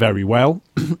does it very well.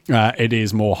 It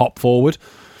is more hop forward,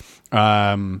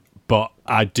 but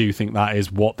I do think that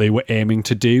is what they were aiming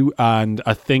to do, and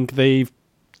I think they've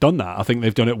done that. I think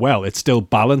they've done it well. It still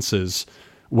balances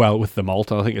well with the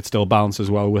malt, and I think it still balances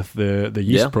well with the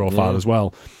yeast profile as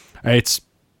well. It's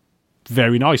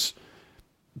very nice.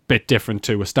 Bit different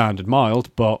to a standard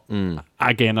mild, but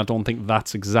again, I don't think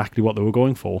that's exactly what they were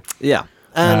going for. Yeah.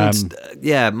 And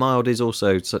mild is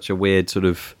also such a weird sort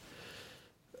of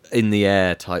in the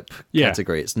air type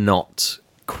category. It's not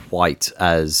quite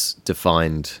as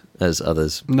defined as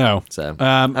others. No. So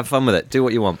have fun with it. Do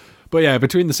what you want. But yeah,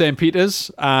 between the St.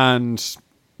 Peter's and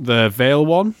the Vale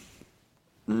one,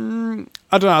 I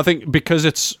don't know. I think because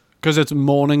it's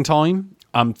morning time,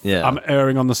 I'm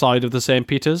erring on the side of the St.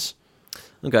 Peter's.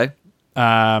 Okay.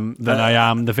 Than I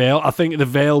am the Vale. I think the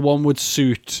Vale one would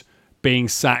suit being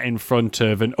sat in front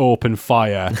of an open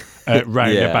fire at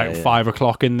round about 5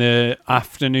 o'clock in the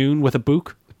afternoon with a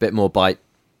book. A bit more bite.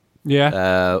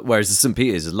 Yeah. Whereas the St.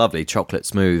 Peter's is lovely, chocolate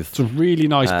smooth. It's a really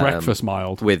nice breakfast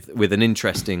mild with an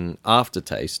interesting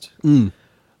aftertaste.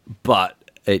 But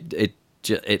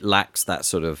it lacks that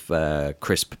sort of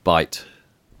crisp bite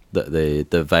that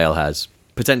the Vale has,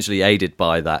 potentially aided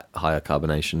by that higher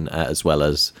carbonation as well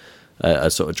as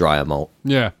a sort of drier malt.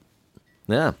 Yeah.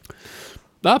 Yeah.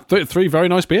 3 very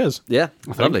nice beers. Yeah,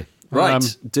 lovely. Right.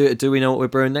 Do we know what we're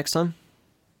brewing next time?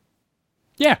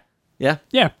 Yeah. Yeah?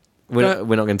 Yeah. We're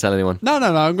not going to tell anyone. No.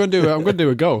 I'm going to do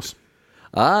a gose.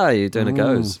 Ah, you're doing a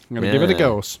gose. I'm going to give it a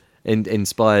gose.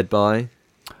 Inspired by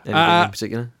anything in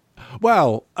particular?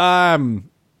 Well,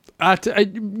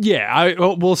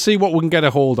 we'll see what we can get a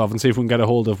hold of and see if we can get a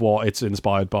hold of what it's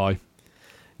inspired by.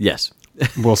 Yes.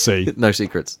 We'll see. No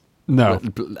secrets. No.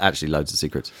 Actually, loads of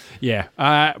secrets. Yeah.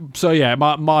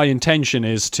 My intention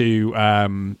is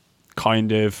to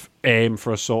kind of aim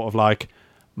for a sort of like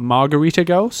margarita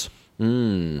gose.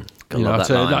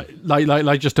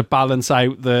 Like just to balance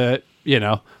out the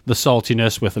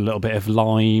saltiness with a little bit of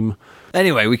lime.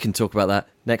 Anyway, we can talk about that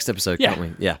next episode, can't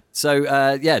we? Yeah. So,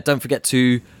 don't forget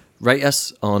to rate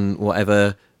us on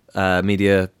whatever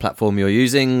media platform you're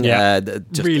using.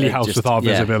 Really helps with our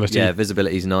visibility. Yeah,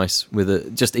 visibility is nice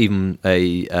with just even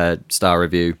a star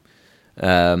review.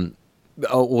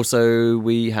 Also,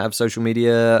 we have social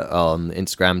media on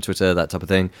Instagram, Twitter, that type of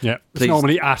thing. Yeah, it's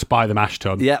normally at By the Mash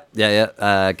Tun. Yeah.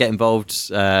 Get involved.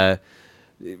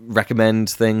 Recommend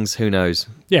things. Who knows?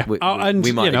 Yeah, we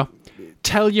might.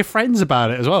 Tell your friends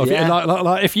about it as well.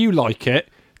 If you like it,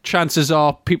 chances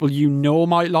are people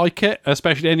might like it,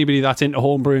 especially anybody that's into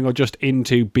homebrewing or just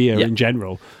into beer in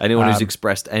general. Anyone who's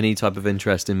expressed any type of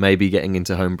interest in maybe getting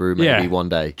into homebrew one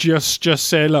day. Just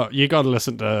say, look, you got to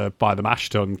listen to By the Mash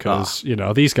Tun because,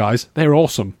 these guys, they're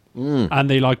awesome. And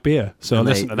they like beer. So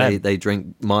listen to them. They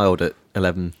drink mild at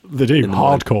 11. They do,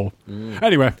 hardcore.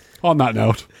 Anyway, on that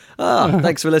note.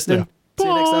 Thanks for listening. Yeah. See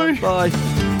you next time.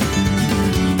 Bye.